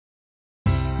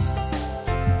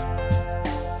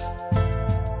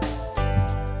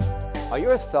Are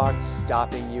your thoughts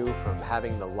stopping you from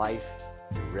having the life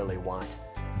you really want?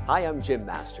 Hi, I'm Jim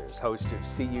Masters, host of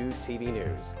CUTV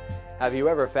News. Have you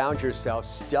ever found yourself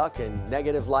stuck in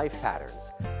negative life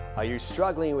patterns? Are you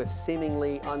struggling with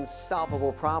seemingly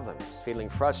unsolvable problems, feeling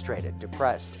frustrated,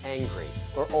 depressed, angry,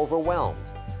 or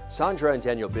overwhelmed? Sandra and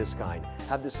Daniel Biskind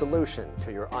have the solution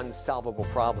to your unsolvable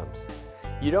problems.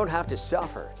 You don't have to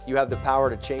suffer. You have the power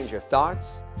to change your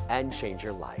thoughts and change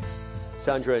your life.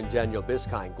 Sandra and Daniel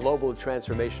Biskind, global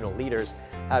transformational leaders,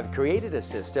 have created a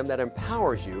system that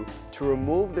empowers you to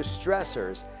remove the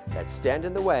stressors that stand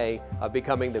in the way of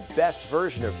becoming the best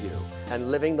version of you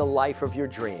and living the life of your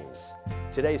dreams.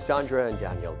 Today, Sandra and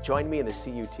Daniel join me in the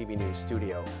CUTV News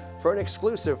studio for an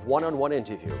exclusive one-on-one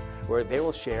interview where they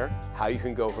will share how you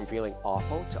can go from feeling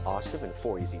awful to awesome in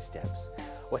 4 easy steps.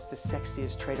 What's the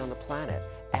sexiest trait on the planet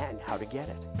and how to get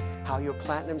it. How your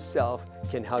platinum self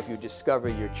can help you discover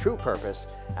your true purpose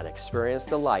and experience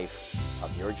the life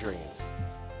of your dreams.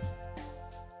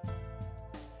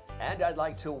 And I'd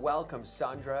like to welcome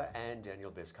Sandra and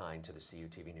Daniel Biskind to the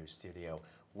CUTV News studio.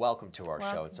 Welcome to our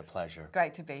show. It's a pleasure.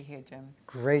 Great to be here, Jim.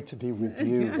 Great to be with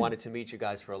you. Wanted to meet you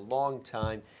guys for a long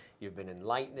time. You've been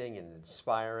enlightening and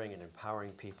inspiring and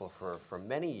empowering people for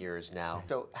many years now.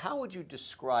 So how would you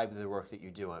describe the work that you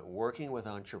do, working with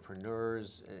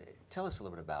entrepreneurs? Tell us a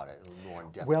little bit about it, a little more in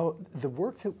depth. Well, the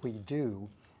work that we do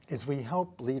is we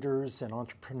help leaders and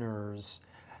entrepreneurs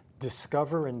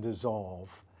discover and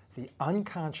dissolve the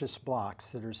unconscious blocks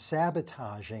that are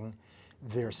sabotaging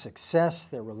their success,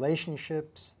 their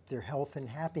relationships, their health and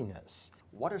happiness.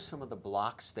 What are some of the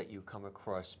blocks that you come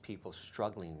across people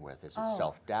struggling with? Is it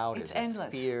self-doubt? Is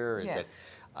endless. it fear? Yes. Is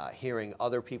it hearing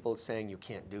other people saying you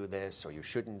can't do this or you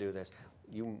shouldn't do this?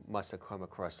 You must have come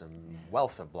across a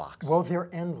wealth of blocks. Well, they're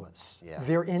endless. Yeah.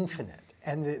 They're infinite.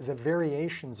 And the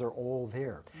variations are all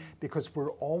there because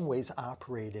we're always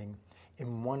operating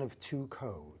in one of two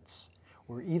codes.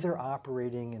 We're either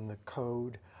operating in the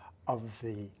code of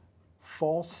the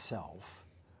false self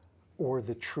or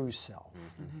the true self.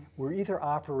 Mm-hmm. We're either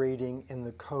operating in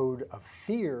the code of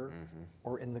fear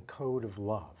or in the code of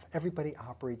love. Everybody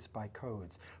operates by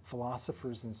codes.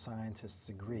 Philosophers and scientists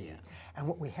agree. Yeah. And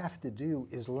what we have to do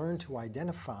is learn to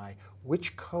identify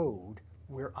which code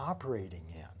we're operating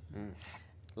in.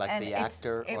 Like and the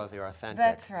actor or the authentic.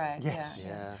 That's right. Yes.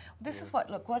 Yeah. This is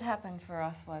what happened for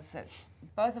us was that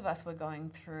both of us were going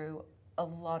through a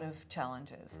lot of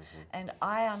challenges. And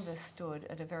I understood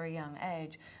at a very young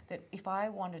age that if I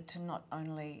wanted to not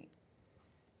only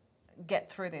get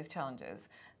through these challenges,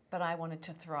 but I wanted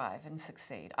to thrive and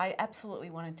succeed. I absolutely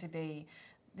wanted to be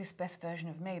this best version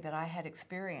of me that I had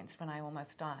experienced when I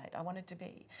almost died. I wanted to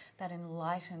be that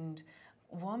enlightened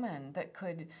woman that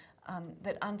could,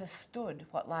 that understood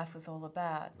what life was all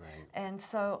about. Right. And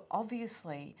so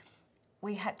obviously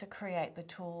we had to create the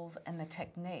tools and the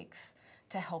techniques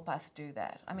to help us do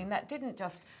that. I mean, that didn't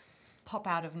just pop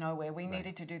out of nowhere. We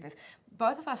needed to do this.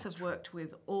 Both of us have worked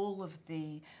with all of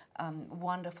the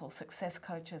wonderful success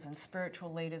coaches and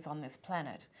spiritual leaders on this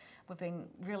planet. We've been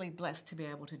really blessed to be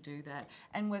able to do that.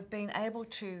 And we've been able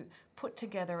to put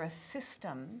together a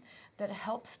system that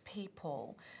helps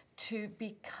people to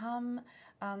become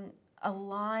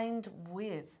aligned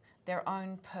with their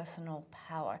own personal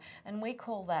power. And we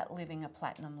call that living a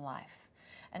platinum life.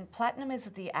 And platinum is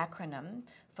the acronym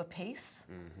for peace,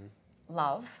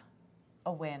 love,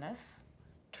 awareness,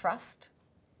 trust,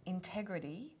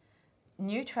 integrity,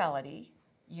 neutrality,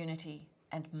 unity,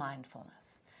 and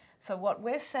mindfulness. So what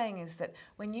we're saying is that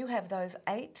when you have those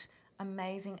 8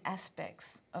 amazing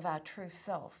aspects of our true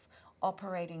self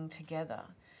operating together,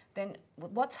 then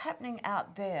what's happening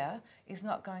out there is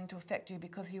not going to affect you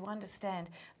because you understand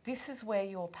this is where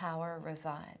your power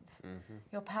resides.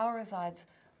 Your power resides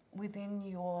within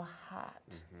your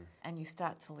heart, and you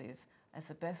start to live as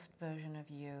the best version of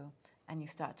you, and you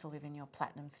start to live in your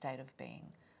platinum state of being.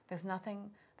 There's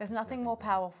nothing more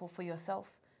powerful for yourself,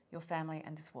 your family,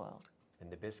 and this world. And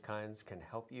the Biskinds can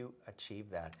help you achieve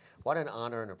that. What an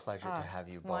honor and a pleasure to have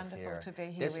you both here. Wonderful to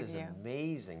be here this with you. This is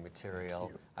amazing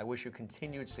material. I wish you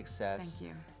continued success.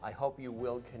 Thank you. I hope you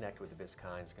will connect with the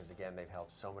Biskinds because, again, they've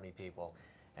helped so many people,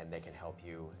 and they can help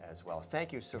you as well.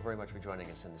 Thank you so very much for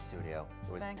joining us in the studio.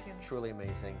 It was truly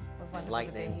amazing, it was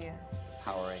enlightening, to be here.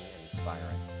 empowering, and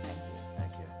inspiring. Thank you.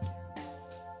 Thank you.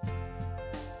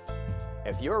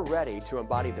 If you're ready to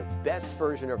embody the best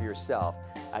version of yourself,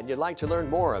 and you'd like to learn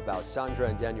more about Sandra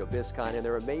and Daniel Biskind and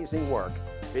their amazing work,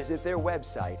 visit their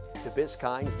website,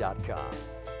 thebiskinds.com.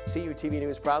 CUTV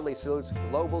News proudly salutes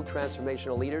global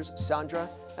transformational leaders Sandra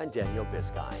and Daniel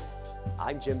Biskind.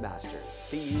 I'm Jim Masters,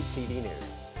 CUTV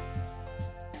News.